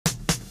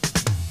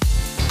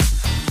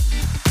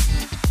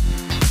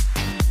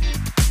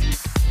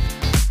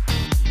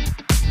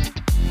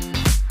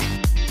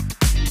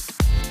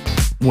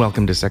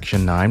Welcome to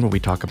Section 9, where we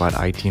talk about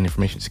IT and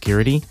information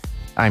security.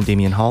 I'm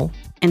Damian Hull.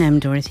 And I'm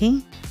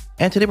Dorothy.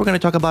 And today we're going to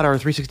talk about our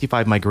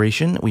 365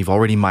 migration. We've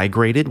already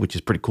migrated, which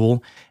is pretty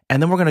cool.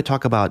 And then we're going to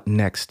talk about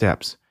next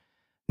steps.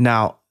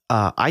 Now,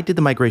 I did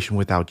the migration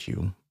without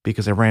you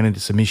because I ran into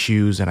some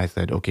issues and I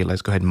said, okay,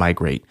 let's go ahead and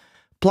migrate.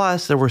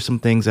 Plus, there were some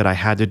things that I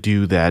had to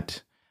do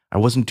that I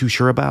wasn't too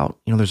sure about.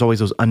 You know, there's always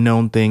those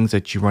unknown things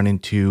that you run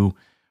into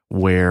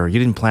where you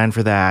didn't plan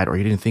for that or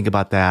you didn't think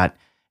about that.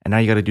 And now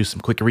you got to do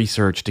some quick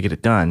research to get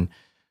it done.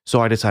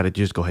 So I decided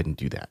to just go ahead and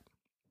do that.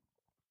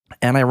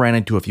 And I ran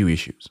into a few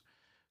issues.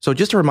 So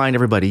just to remind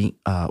everybody,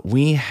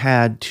 we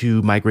had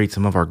to migrate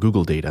some of our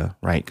Google data,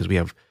 right? Because we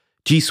have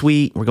G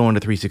Suite, we're going to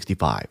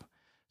 365.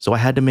 So I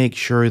had to make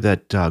sure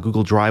that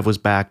Google Drive was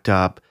backed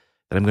up,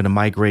 that I'm going to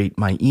migrate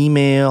my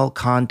email,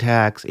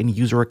 contacts, any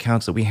user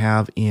accounts that we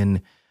have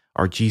in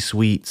our G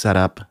Suite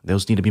setup.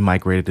 Those need to be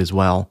migrated as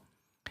well.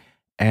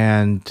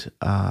 And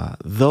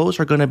those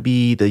are going to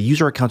be, the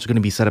user accounts are going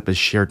to be set up as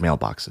shared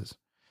mailboxes.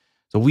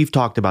 So we've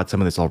talked about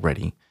some of this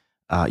already.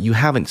 You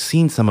haven't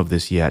seen some of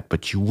this yet,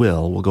 but you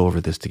will. We'll go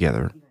over this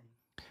together.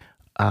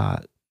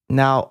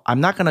 Now, I'm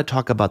not going to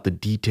talk about the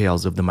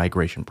details of the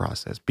migration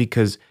process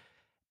because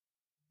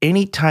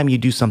anytime you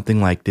do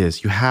something like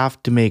this, you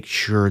have to make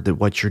sure that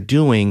what you're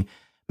doing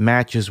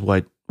matches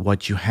what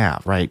you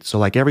have, right? So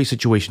like every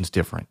situation is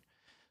different.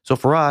 So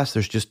for us,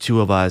 there's just two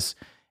of us.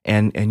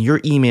 And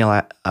your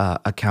email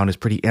account is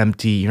pretty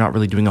empty. You're not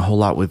really doing a whole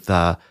lot with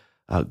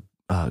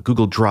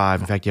Google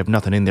Drive. In fact, you have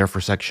nothing in there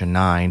for Section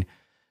 9.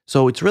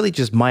 So it's really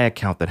just my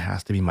account that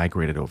has to be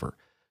migrated over.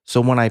 So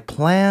when I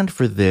planned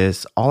for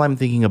this, all I'm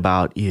thinking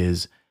about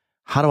is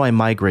how do I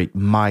migrate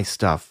my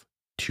stuff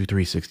to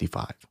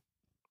 365?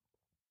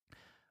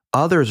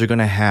 Others are going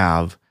to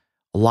have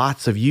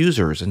lots of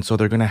users, and so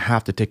they're going to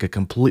have to take a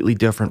completely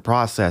different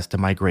process to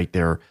migrate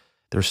their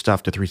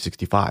stuff to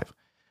 365.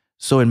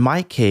 So in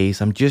my case,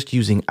 I'm just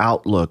using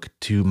Outlook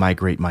to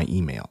migrate my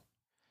email.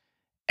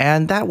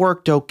 And that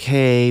worked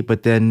okay,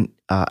 but then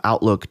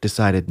Outlook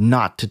decided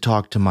not to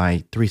talk to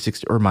my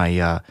 360 or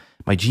my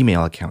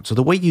Gmail account. So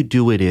the way you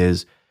do it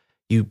is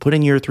you put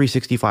in your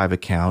 365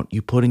 account,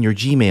 you put in your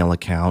Gmail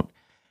account,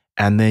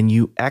 and then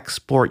you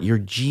export your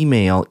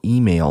Gmail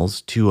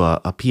emails to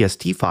a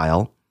PST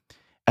file,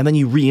 and then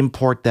you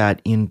re-import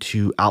that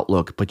into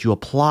Outlook, but you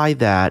apply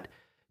that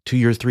to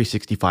your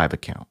 365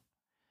 account.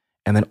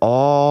 And then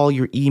all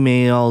your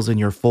emails and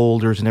your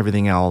folders and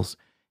everything else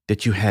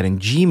that you had in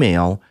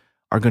Gmail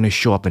are going to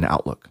show up in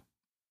Outlook.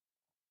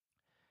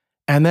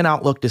 And then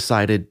Outlook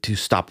decided to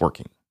stop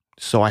working.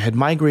 So I had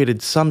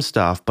migrated some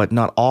stuff, but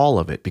not all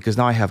of it, because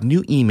now I have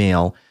new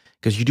email,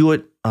 because you do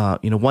it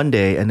one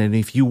day, and then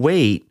if you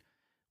wait,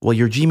 well,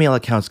 your Gmail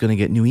account's going to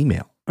get new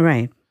email.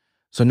 Right.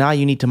 So now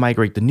you need to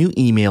migrate the new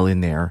email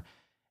in there.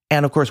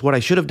 And of course, what I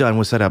should have done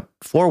was set up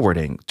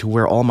forwarding to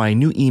where all my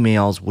new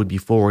emails would be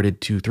forwarded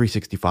to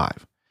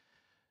 365.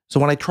 So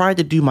when I tried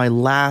to do my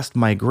last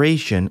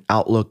migration,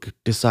 Outlook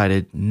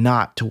decided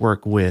not to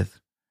work with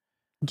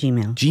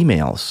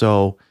Gmail.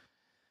 So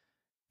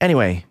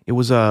anyway, it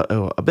was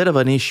a bit of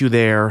an issue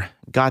there.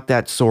 Got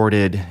that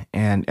sorted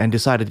and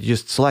decided to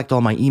just select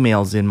all my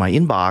emails in my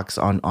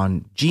inbox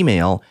on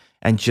Gmail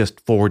and just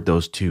forward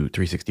those to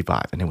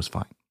 365, and it was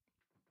fine.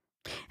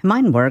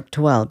 Mine worked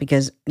well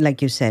because,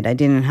 like you said, I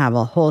didn't have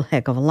a whole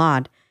heck of a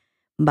lot,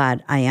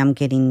 but I am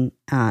getting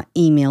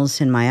emails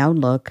in my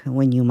Outlook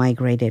when you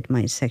migrated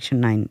my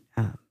Section 9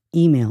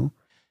 email.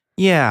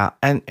 Yeah,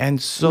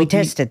 and so we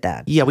tested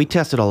that. Yeah, we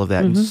tested all of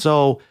that. Mm-hmm. And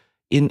so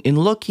in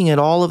looking at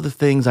all of the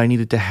things I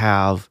needed to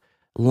have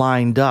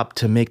lined up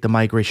to make the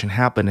migration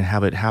happen and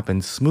have it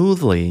happen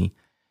smoothly,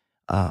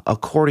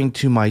 according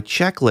to my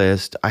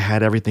checklist, I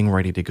had everything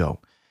ready to go.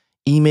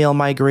 Email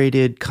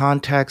migrated,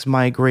 contacts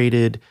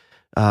migrated,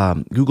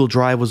 Google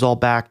Drive was all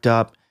backed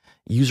up.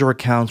 User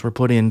accounts were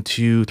put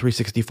into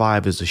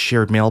 365 as a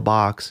shared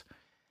mailbox.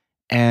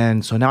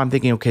 And so now I'm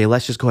thinking, okay,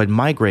 let's just go ahead and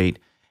migrate.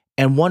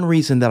 And one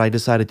reason that I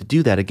decided to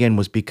do that, again,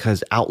 was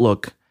because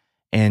Outlook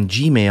and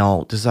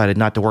Gmail decided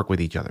not to work with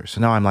each other.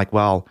 So now I'm like,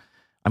 well,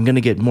 I'm going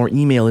to get more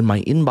email in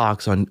my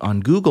inbox on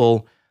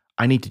Google.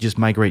 I need to just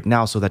migrate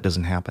now so that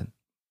doesn't happen.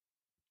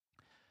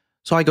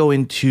 So I go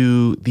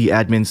into the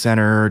admin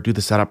center, do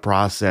the setup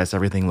process,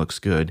 everything looks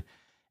good.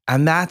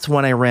 And that's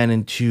when I ran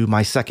into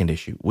my second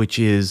issue, which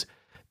is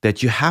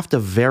that you have to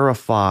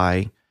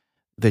verify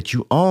that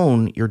you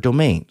own your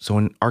domain. So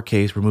in our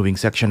case, we're moving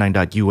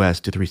section9.us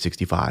to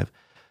 365.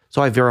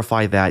 So I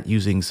verified that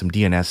using some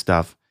DNS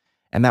stuff,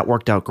 and that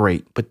worked out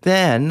great. But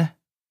then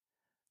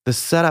the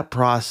setup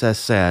process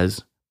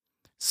says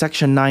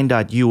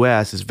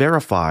section9.us is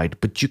verified,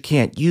 but you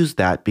can't use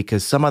that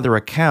because some other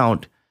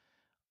account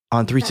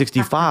on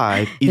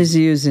 365 is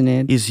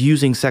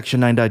using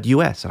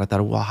section9.us. And I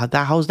thought, well,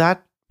 how's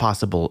that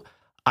possible?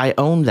 I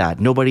own that.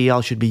 Nobody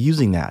else should be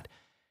using that.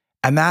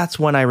 And that's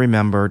when I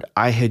remembered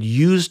I had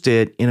used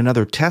it in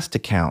another test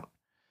account.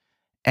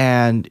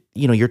 And,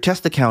 your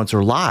test accounts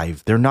are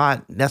live. They're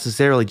not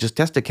necessarily just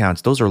test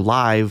accounts. Those are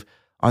live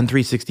on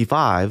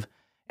 365.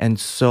 And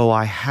so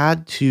I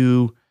had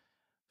to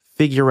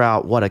figure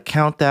out what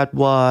account that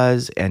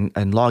was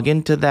and log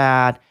into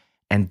that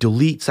and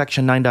delete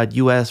section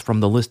 9.us from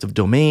the list of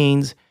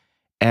domains.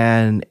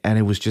 And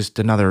it was just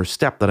another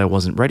step that I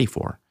wasn't ready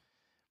for.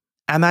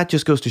 And that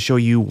just goes to show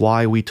you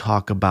why we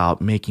talk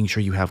about making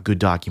sure you have good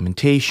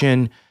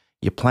documentation,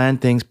 you plan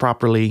things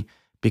properly,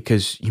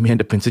 because you may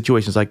end up in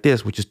situations like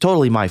this, which is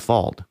totally my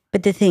fault.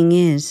 But the thing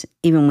is,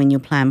 even when you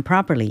plan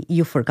properly,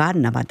 you've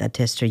forgotten about that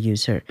tester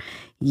user,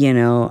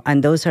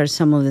 and those are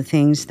some of the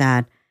things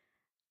that,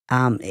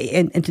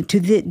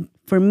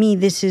 for me,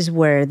 this is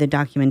where the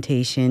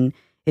documentation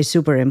is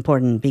super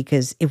important,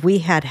 because if we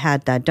had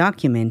that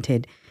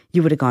documented,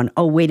 you would have gone,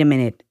 oh, wait a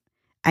minute,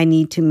 I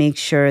need to make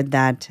sure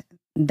that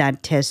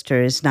that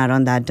tester is not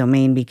on that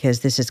domain because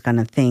this is going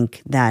to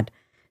think that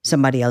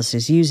somebody else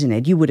is using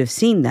it. You would have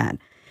seen that.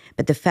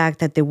 But the fact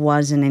that there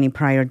wasn't any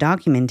prior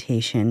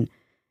documentation,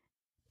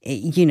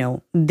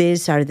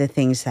 these are the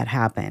things that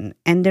happen.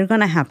 And they're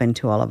going to happen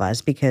to all of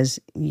us because,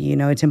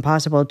 it's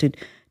impossible to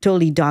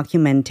totally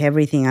document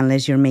everything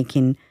unless you're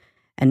making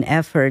an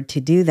effort to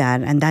do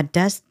that. And that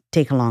does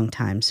take a long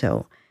time.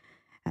 So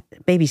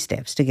baby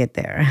steps to get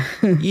there.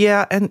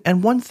 Yeah.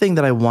 And one thing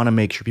that I want to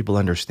make sure people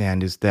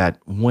understand is that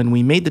when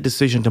we made the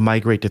decision to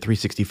migrate to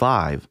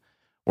 365,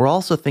 we're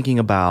also thinking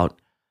about,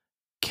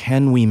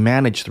 can we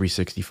manage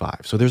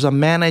 365? So there's a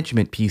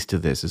management piece to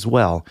this as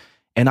well.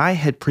 And I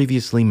had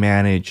previously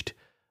managed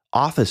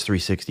Office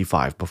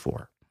 365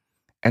 before.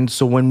 And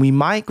so when we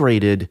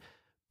migrated,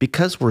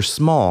 because we're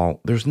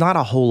small, there's not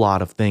a whole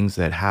lot of things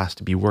that has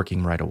to be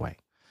working right away.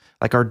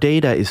 Like our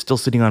data is still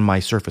sitting on my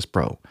Surface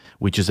Pro,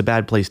 which is a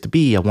bad place to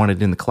be. I want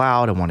it in the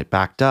cloud. I want it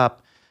backed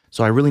up.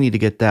 So I really need to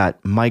get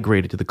that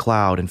migrated to the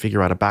cloud and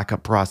figure out a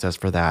backup process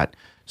for that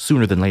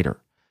sooner than later.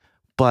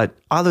 But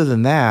other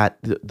than that,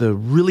 the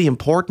really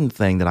important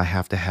thing that I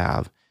have to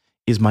have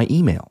is my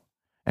email.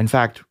 In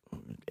fact,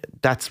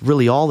 that's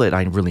really all that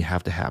I really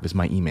have to have is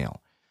my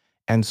email.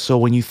 And so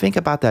when you think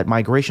about that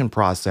migration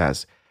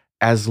process,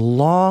 as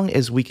long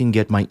as we can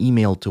get my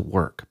email to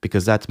work,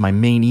 because that's my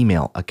main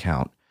email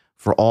account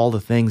for all the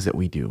things that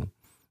we do,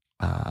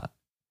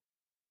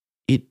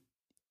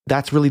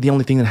 that's really the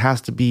only thing that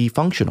has to be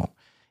functional.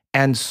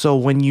 And so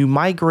when you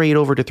migrate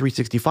over to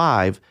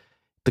 365,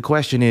 the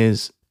question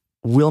is,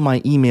 will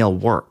my email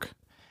work?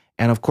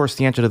 And of course,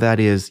 the answer to that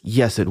is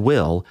yes, it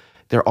will.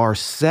 There are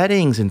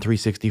settings in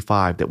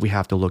 365 that we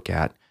have to look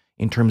at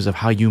in terms of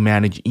how you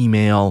manage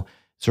email,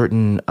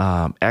 certain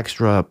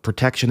extra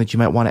protection that you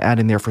might want to add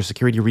in there for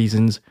security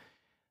reasons.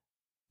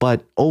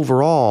 But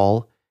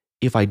overall,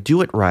 if I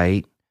do it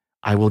right,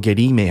 I will get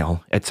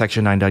email at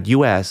section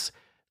 9.us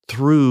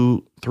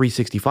through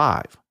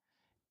 365.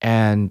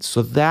 And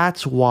so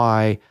that's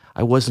why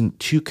I wasn't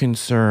too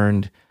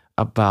concerned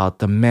about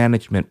the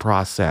management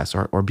process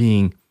or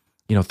being,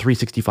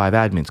 365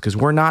 admins, because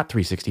we're not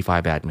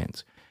 365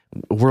 admins.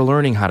 We're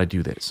learning how to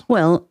do this.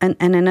 Well, and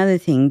another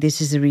thing,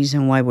 this is the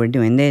reason why we're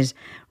doing this.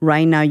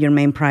 Right now, your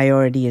main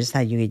priority is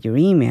that you get your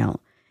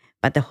email.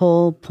 But the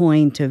whole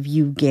point of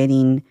you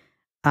getting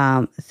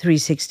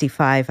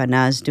 365 and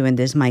us doing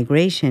this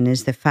migration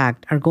is the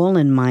fact, our goal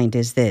in mind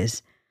is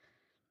this.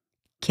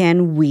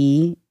 Can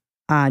we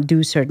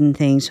do certain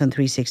things on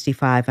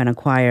 365 and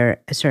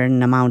acquire a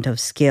certain amount of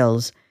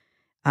skills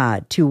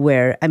to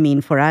where,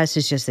 for us,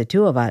 it's just the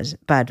two of us.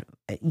 But,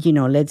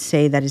 let's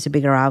say that it's a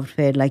bigger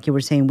outfit, like you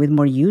were saying, with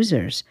more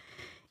users,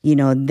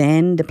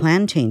 then the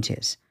plan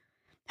changes.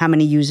 How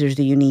many users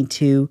do you need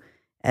to,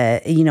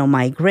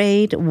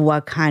 migrate?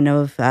 What kind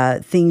of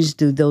things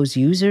do those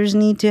users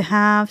need to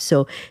have?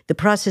 So the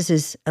process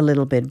is a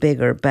little bit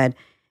bigger, but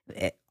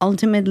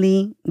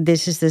ultimately,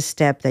 this is the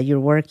step that you're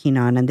working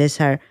on. And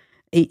these are,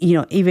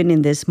 even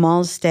in this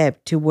small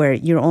step to where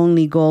your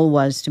only goal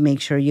was to make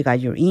sure you got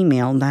your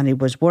email and that it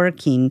was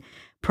working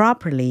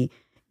properly,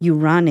 you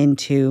run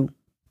into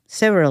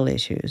several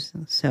issues.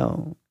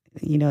 So,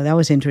 that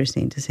was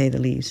interesting to say the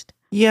least.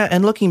 Yeah,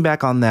 and looking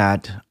back on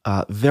that,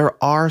 there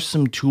are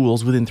some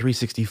tools within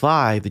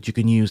 365 that you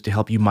can use to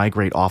help you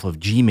migrate off of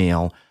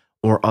Gmail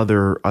or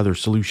other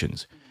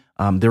solutions.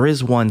 There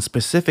is one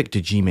specific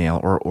to Gmail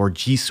or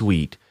G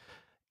Suite.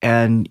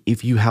 And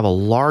if you have a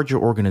larger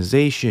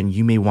organization,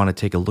 you may want to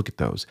take a look at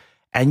those.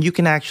 And you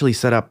can actually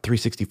set up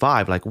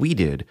 365 like we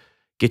did.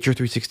 Get your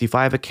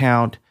 365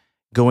 account,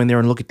 go in there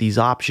and look at these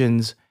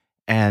options,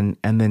 and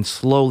then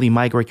slowly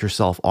migrate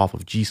yourself off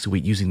of G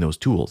Suite using those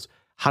tools.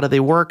 How do they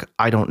work?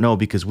 I don't know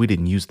because we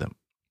didn't use them.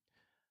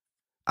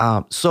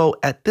 So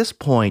at this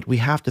point, we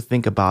have to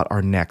think about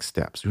our next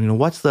steps.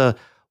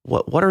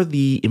 What are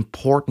the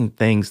important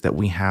things that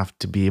we have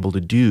to be able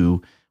to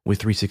do with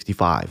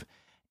 365?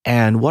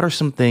 And what are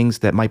some things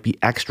that might be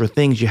extra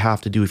things you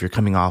have to do if you're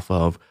coming off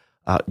of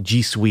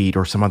G Suite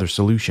or some other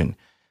solution?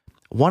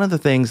 One of the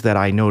things that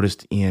I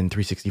noticed in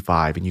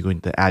 365, and you go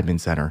into the admin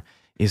center,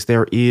 is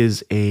there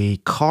is a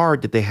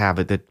card that they have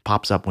that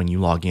pops up when you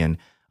log in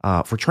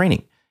for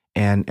training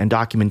and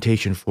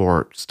documentation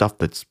for stuff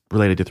that's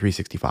related to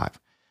 365.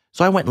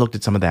 So I went and looked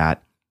at some of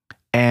that,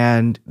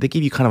 and they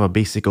give you kind of a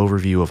basic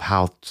overview of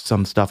how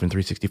some stuff in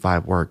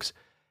 365 works.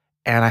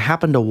 And I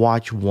happened to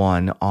watch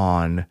one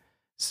on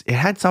It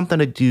had something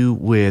to do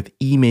with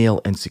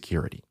email and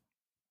security.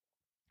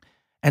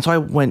 And so I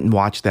went and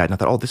watched that, and I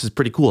thought, oh, this is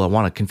pretty cool. I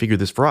want to configure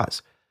this for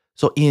us.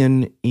 So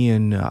in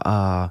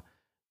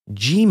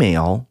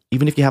Gmail,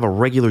 even if you have a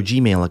regular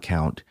Gmail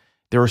account,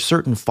 there are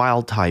certain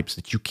file types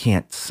that you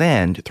can't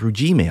send through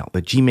Gmail,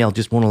 that Gmail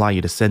just won't allow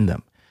you to send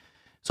them.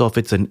 So if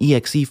it's an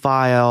exe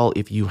file,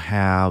 if you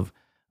have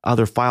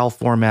other file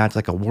formats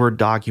like a Word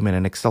document,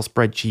 an Excel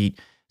spreadsheet,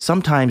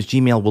 sometimes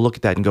Gmail will look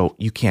at that and go,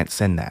 you can't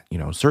send that.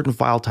 Certain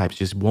file types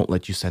just won't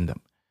let you send them.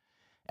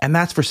 And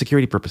that's for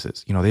security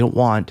purposes. They don't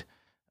want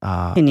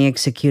any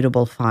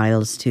executable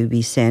files to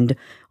be sent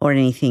or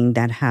anything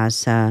that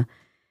has, the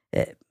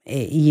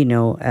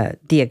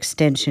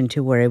extension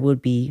to where it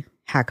would be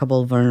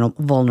hackable,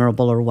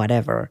 vulnerable, or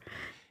whatever.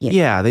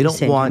 Yeah, they don't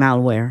want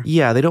malware.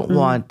 Yeah, they don't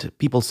want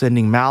people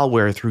sending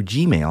malware through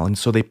Gmail, and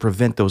so they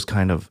prevent those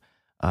kind of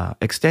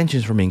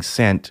extensions from being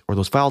sent, or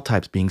those file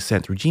types being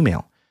sent through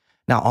Gmail.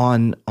 Now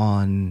on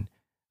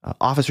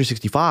Office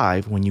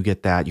 365, when you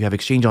get that, you have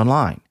Exchange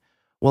Online.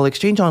 Well,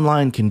 Exchange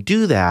Online can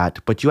do that,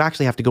 but you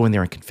actually have to go in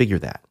there and configure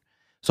that.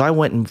 So I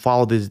went and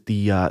followed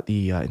the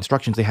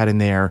instructions they had in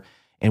there,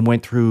 and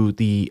went through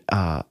the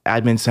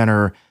admin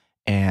center.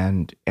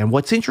 And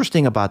what's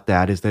interesting about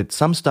that is that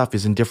some stuff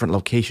is in different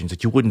locations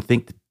that you wouldn't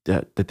think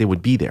that they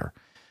would be there.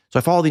 So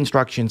I followed the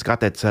instructions, got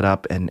that set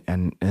up,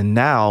 and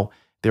now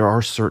there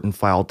are certain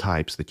file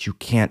types that you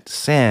can't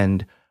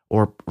send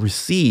or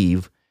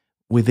receive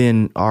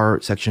within our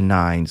Section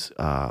 9's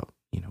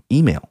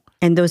email.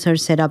 And those are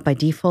set up by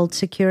default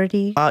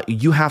security?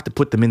 You have to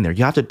put them in there.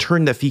 You have to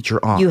turn the feature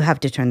on. You have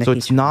to turn the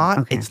feature on.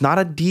 So it's not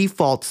a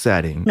default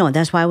setting. No,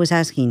 that's why I was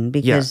asking.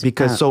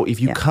 Because so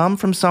if you come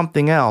from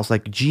something else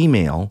like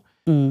Gmail,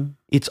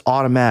 it's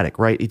automatic,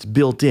 right? It's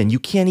built in. You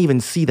can't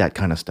even see that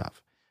kind of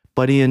stuff.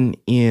 But in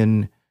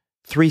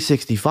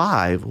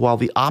 365, while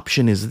the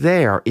option is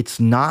there, it's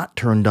not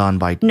turned on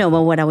by default. No,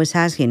 but what I was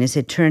asking, is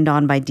it turned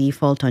on by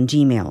default on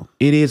Gmail?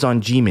 It is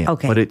on Gmail.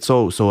 Okay. But it's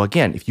so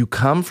again, if you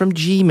come from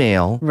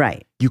Gmail,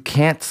 right, you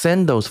can't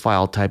send those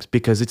file types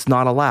because it's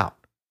not allowed.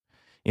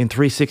 In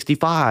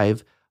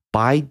 365,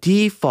 by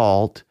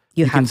default,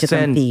 you have to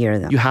configure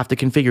them. You have to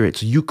configure it.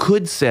 So you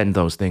could send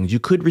those things. You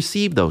could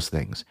receive those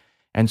things.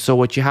 And so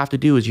what you have to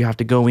do is you have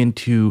to go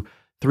into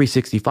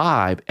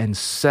 365 and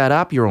set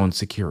up your own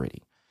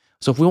security.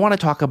 So if we want to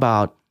talk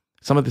about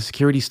some of the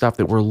security stuff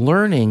that we're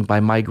learning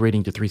by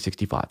migrating to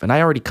 365, and I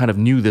already kind of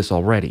knew this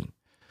already,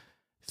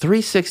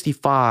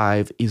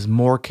 365 is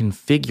more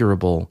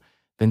configurable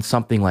than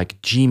something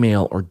like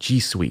Gmail or G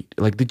Suite.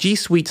 Like the G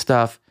Suite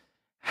stuff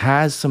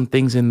has some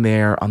things in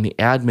there on the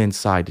admin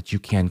side that you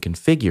can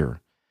configure.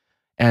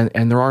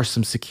 And there are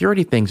some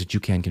security things that you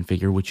can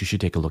configure, which you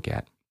should take a look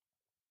at.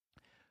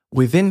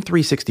 Within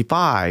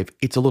 365,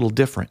 it's a little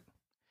different.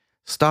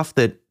 Stuff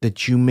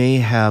that you may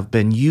have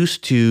been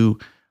used to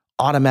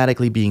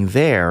automatically being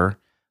there,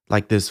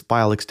 like this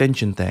file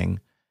extension thing,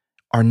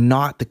 are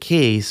not the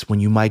case when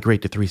you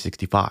migrate to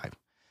 365.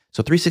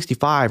 So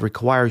 365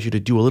 requires you to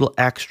do a little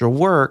extra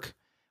work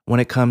when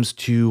it comes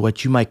to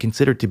what you might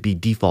consider to be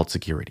default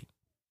security.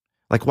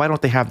 Like, why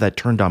don't they have that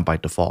turned on by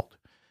default?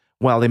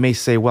 Well, they may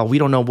say, well, we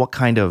don't know what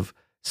kind of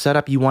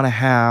setup you want to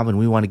have, and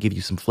we want to give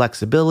you some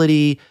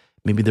flexibility.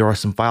 Maybe there are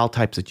some file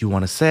types that you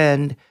want to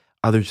send,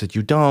 others that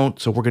you don't,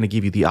 so we're going to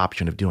give you the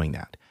option of doing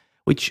that,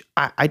 which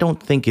I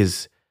don't think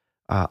is,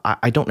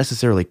 I don't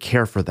necessarily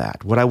care for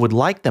that. What I would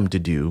like them to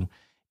do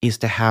is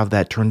to have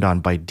that turned on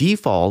by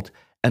default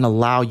and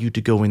allow you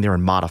to go in there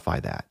and modify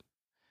that.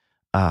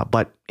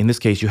 But in this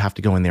case, you have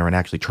to go in there and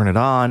actually turn it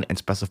on and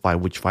specify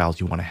which files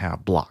you want to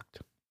have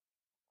blocked.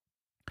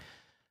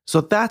 So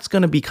that's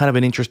going to be kind of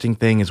an interesting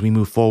thing as we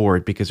move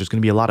forward, because there's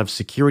going to be a lot of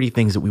security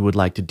things that we would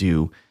like to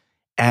do,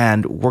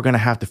 and we're going to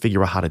have to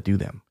figure out how to do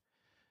them.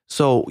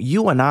 So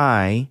you and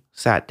I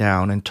sat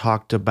down and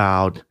talked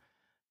about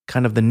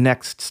kind of the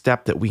next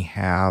step that we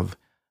have,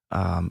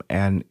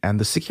 and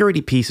the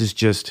security piece is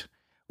just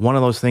one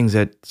of those things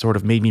that sort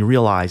of made me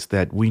realize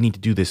that we need to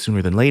do this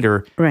sooner than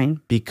later, right?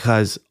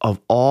 Because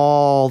of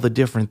all the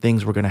different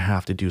things we're going to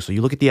have to do. So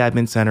you look at the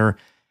admin center,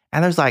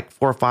 and there's like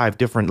 4 or 5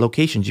 different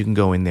locations you can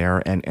go in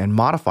there and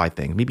modify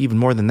things, maybe even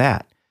more than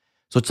that.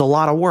 So it's a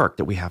lot of work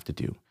that we have to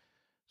do.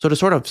 So to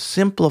sort of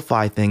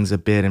simplify things a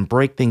bit and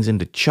break things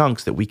into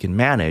chunks that we can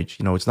manage,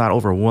 it's not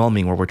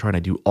overwhelming where we're trying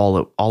to do all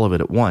of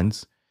it at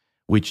once,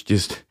 which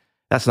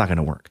that's not going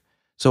to work.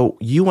 So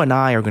you and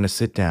I are going to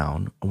sit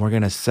down and we're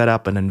going to set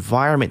up an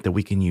environment that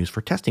we can use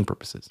for testing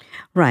purposes.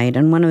 Right.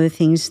 And one of the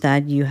things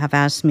that you have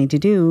asked me to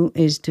do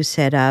is to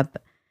set up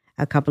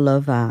a couple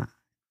of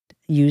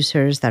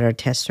users that are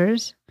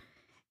testers.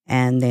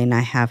 And then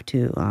I have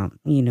to,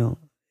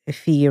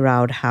 figure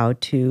out how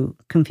to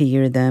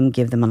configure them,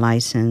 give them a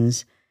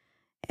license.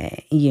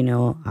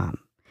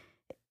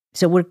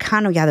 So we're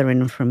kind of gathering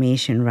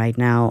information right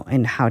now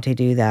and how to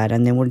do that.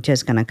 And then we're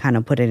just going to kind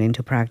of put it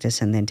into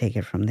practice and then take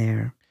it from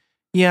there.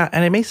 Yeah.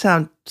 And it may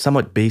sound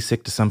somewhat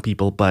basic to some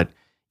people, but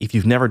if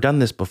you've never done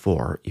this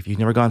before, if you've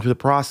never gone through the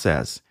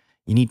process,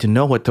 you need to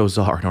know what those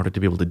are in order to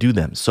be able to do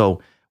them.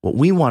 So What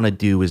we want to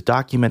do is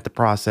document the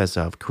process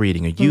of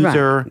creating a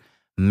user,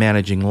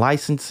 managing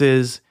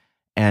licenses,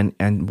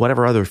 and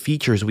whatever other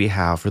features we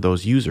have for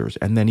those users.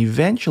 And then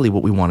eventually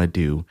what we want to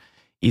do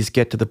is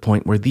get to the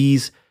point where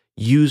these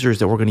users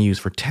that we're going to use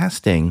for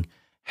testing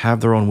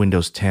have their own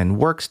Windows 10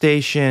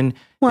 workstation.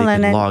 They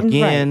can log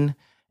in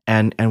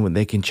and when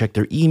they can check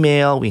their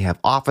email. We have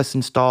Office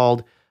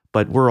installed,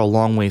 but we're a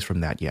long ways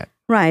from that yet.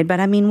 Right. But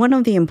I mean, one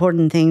of the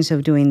important things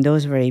of doing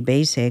those very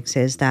basics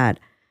is that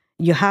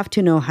you have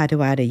to know how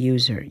to add a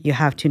user. You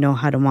have to know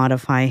how to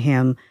modify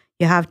him.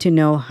 You have to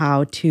know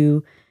how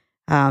to,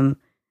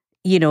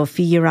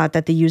 figure out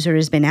that the user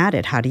has been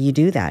added. How do you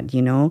do that,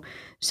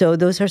 So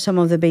those are some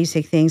of the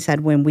basic things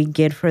that when we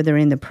get further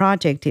in the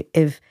project,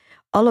 if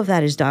all of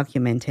that is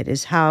documented,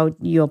 is how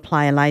you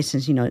apply a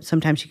license.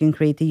 Sometimes you can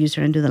create the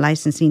user and do the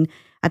licensing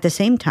at the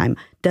same time.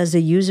 Does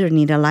the user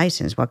need a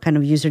license? What kind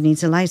of user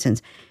needs a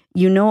license?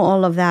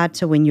 All of that.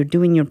 So when you're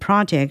doing your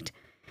project,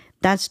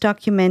 that's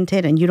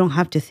documented and you don't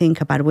have to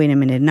think about, wait a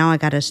minute, now I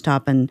got to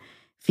stop and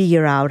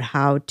figure out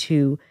how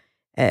to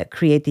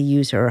create the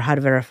user or how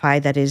to verify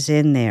that is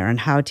in there and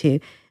how to.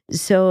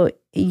 So,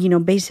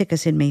 basic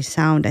as it may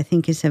sound, I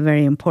think is a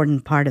very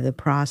important part of the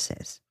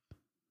process.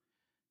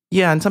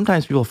 Yeah, and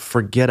sometimes people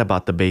forget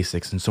about the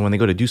basics. And so when they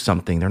go to do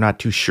something, they're not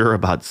too sure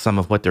about some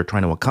of what they're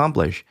trying to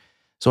accomplish.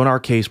 So in our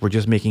case, we're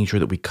just making sure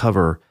that we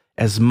cover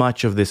as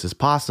much of this as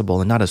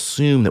possible and not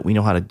assume that we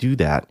know how to do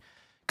that.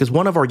 Because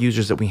one of our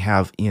users that we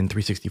have in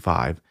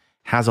 365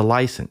 has a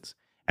license.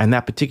 And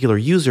that particular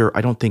user,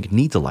 I don't think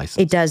needs a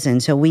license. It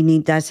doesn't. So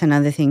that's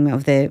another thing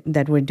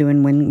that we're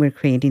doing when we're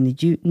creating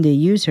the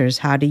users.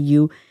 How do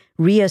you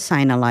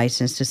reassign a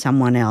license to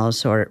someone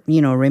else or,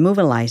 remove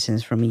a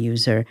license from a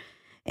user?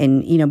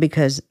 And,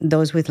 because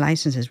those with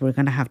licenses, we're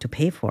going to have to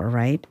pay for,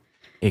 right?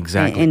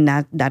 Exactly. And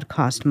that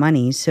costs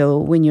money. So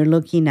when you're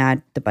looking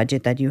at the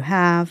budget that you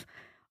have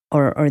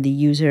or the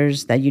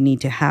users that you need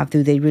to have,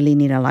 do they really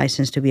need a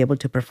license to be able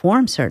to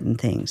perform certain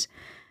things?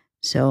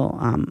 So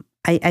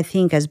I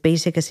think as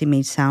basic as it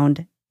may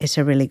sound, it's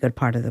a really good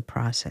part of the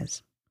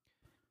process.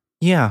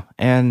 Yeah.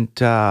 And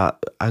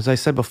as I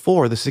said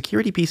before, the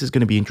security piece is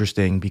going to be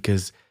interesting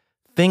because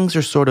things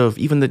are sort of,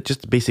 even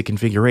just the basic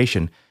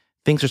configuration,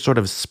 things are sort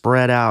of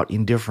spread out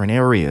in different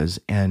areas,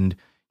 and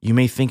you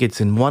may think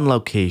it's in one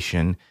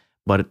location,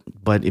 but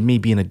it may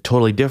be in a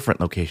totally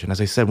different location.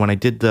 As I said, when I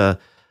did the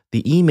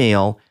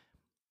email,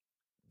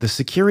 the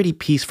security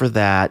piece for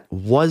that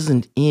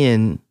wasn't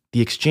in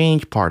the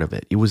Exchange part of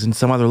it. It was in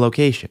some other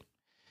location,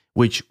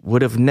 which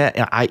would have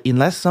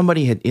unless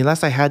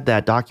I had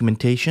that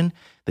documentation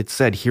that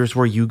said, here's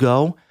where you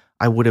go,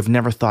 I would have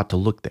never thought to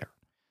look there.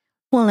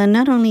 Well, and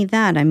not only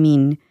that, I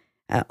mean,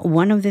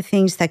 one of the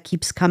things that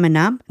keeps coming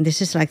up,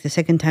 this is like the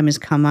second time it's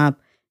come up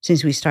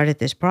since we started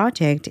this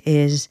project,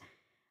 is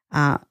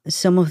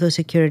some of those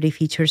security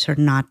features are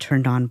not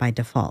turned on by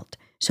default.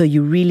 So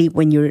you really,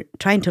 when you're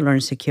trying to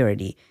learn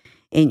security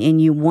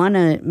and you want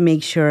to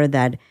make sure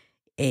that,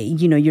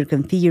 you're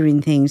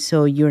configuring things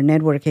so your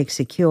network is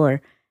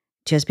secure,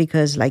 just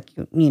because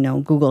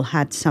Google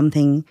had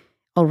something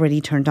already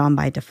turned on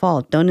by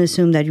default, don't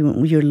assume that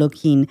you're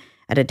looking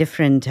at a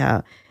different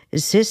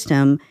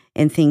system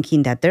and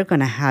thinking that they're going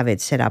to have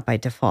it set up by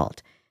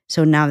default.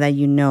 So now that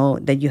you know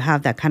that you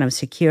have that kind of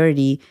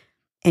security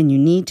and you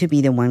need to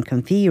be the one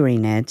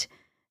configuring it,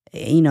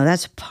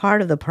 that's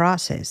part of the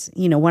process.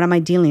 What am I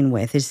dealing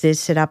with? Is this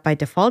set up by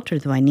default or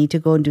do I need to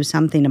go and do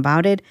something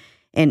about it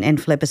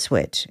and flip a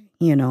switch?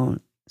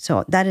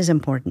 So that is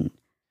important.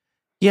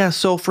 Yeah,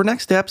 so for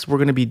next steps, we're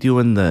going to be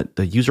doing the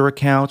user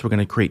accounts. We're going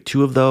to create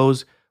 2 of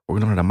those. We're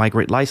going to learn how to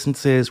migrate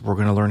licenses. We're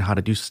going to learn how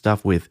to do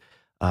stuff with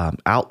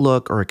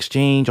Outlook or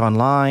Exchange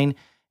online.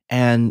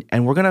 And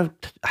we're going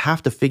to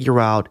have to figure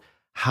out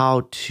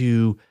how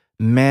to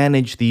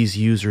manage these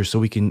users so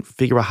we can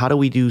figure out how do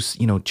we do,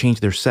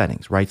 change their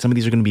settings, right? Some of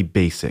these are going to be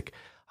basic.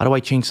 How do I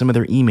change some of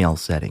their email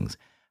settings?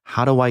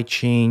 How do I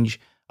change,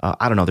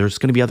 I don't know, there's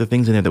going to be other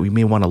things in there that we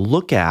may want to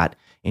look at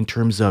in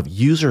terms of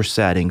user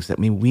settings that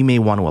we may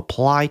want to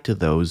apply to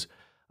those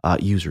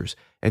users.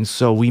 And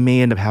so we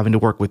may end up having to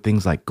work with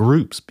things like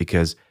groups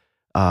because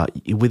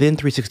within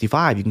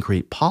 365, you can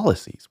create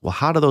policies. Well,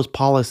 how do those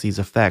policies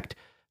affect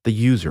the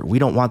user? We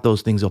don't want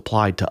those things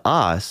applied to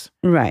us.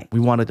 Right.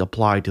 We want it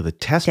applied to the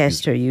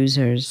tester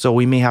users. So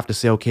we may have to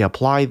say, okay,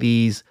 apply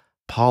these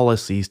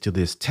policies to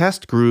this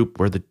test group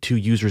where the 2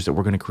 users that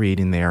we're going to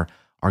create in there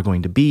are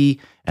going to be,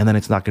 and then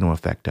it's not going to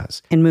affect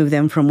us. And move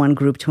them from one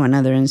group to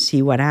another and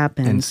see what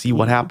happens.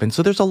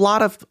 So there's a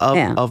lot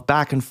of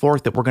back and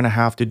forth that we're going to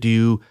have to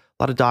do,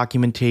 a lot of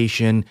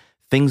documentation,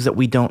 things that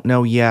we don't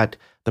know yet.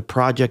 The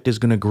project is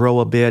going to grow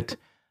a bit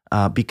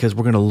because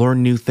we're going to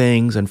learn new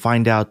things and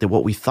find out that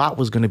what we thought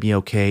was going to be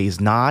okay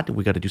is not.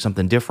 We got to do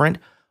something different,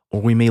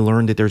 or we may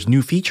learn that there's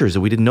new features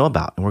that we didn't know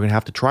about, and we're going to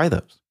have to try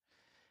those.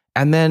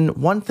 And then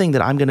one thing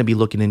that I'm going to be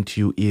looking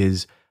into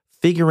is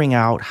figuring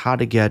out how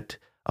to get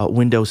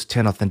Windows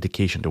 10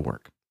 authentication to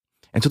work.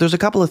 And so there's a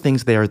couple of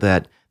things there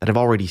that I've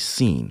already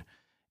seen.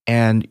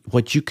 And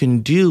what you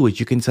can do is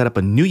you can set up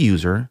a new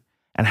user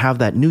and have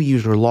that new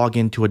user log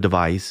into a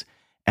device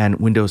and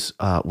Windows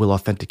will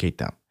authenticate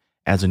them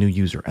as a new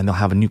user, and they'll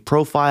have a new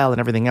profile, and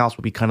everything else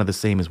will be kind of the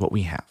same as what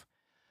we have.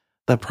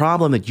 The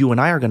problem that you and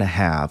I are going to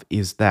have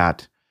is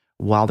that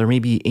while there may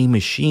be a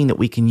machine that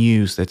we can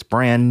use that's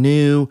brand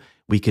new,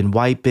 we can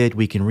wipe it,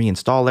 we can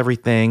reinstall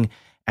everything,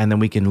 and then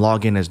we can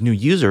log in as new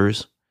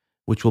users,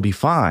 which will be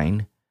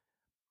fine.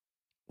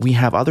 We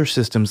have other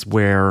systems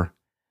where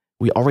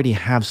we already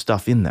have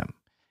stuff in them.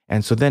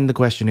 And so then the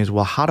question is,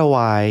 well, how do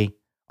I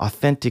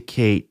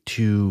authenticate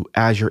to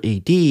Azure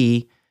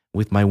AD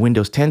with my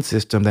Windows 10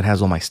 system that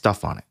has all my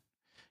stuff on it?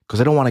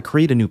 Because I don't want to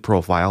create a new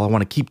profile. I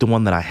want to keep the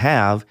one that I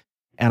have,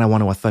 and I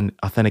want to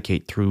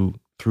authenticate through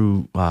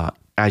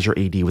Azure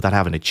AD without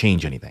having to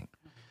change anything.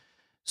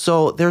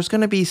 So there's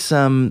going to be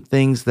some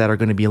things that are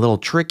going to be a little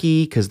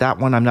tricky, because that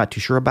one I'm not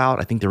too sure about.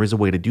 I think there is a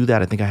way to do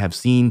that. I think I have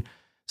seen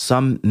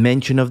some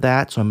mention of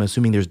that. So I'm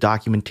assuming there's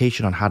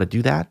documentation on how to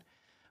do that.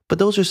 But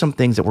those are some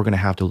things that we're going to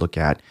have to look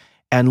at.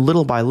 And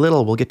little by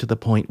little, we'll get to the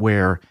point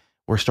where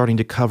we're starting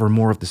to cover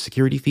more of the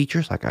security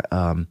features. Like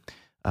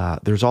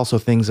there's also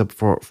things up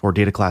for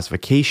data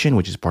classification,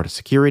 which is part of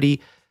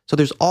security. So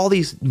there's all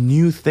these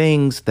new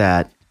things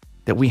that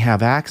we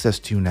have access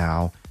to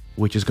now,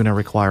 which is going to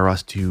require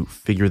us to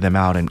figure them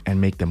out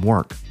and make them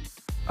work.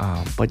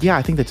 But yeah,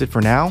 I think that's it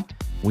for now.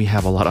 We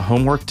have a lot of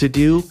homework to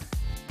do.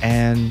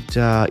 And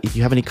if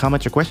you have any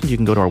comments or questions, you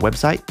can go to our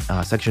website,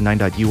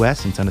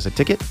 section9.us, and send us a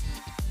ticket.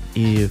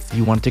 If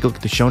you want to take a look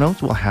at the show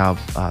notes, we'll have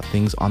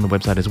things on the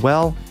website as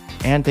well.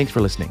 And thanks for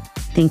listening.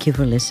 Thank you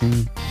for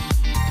listening.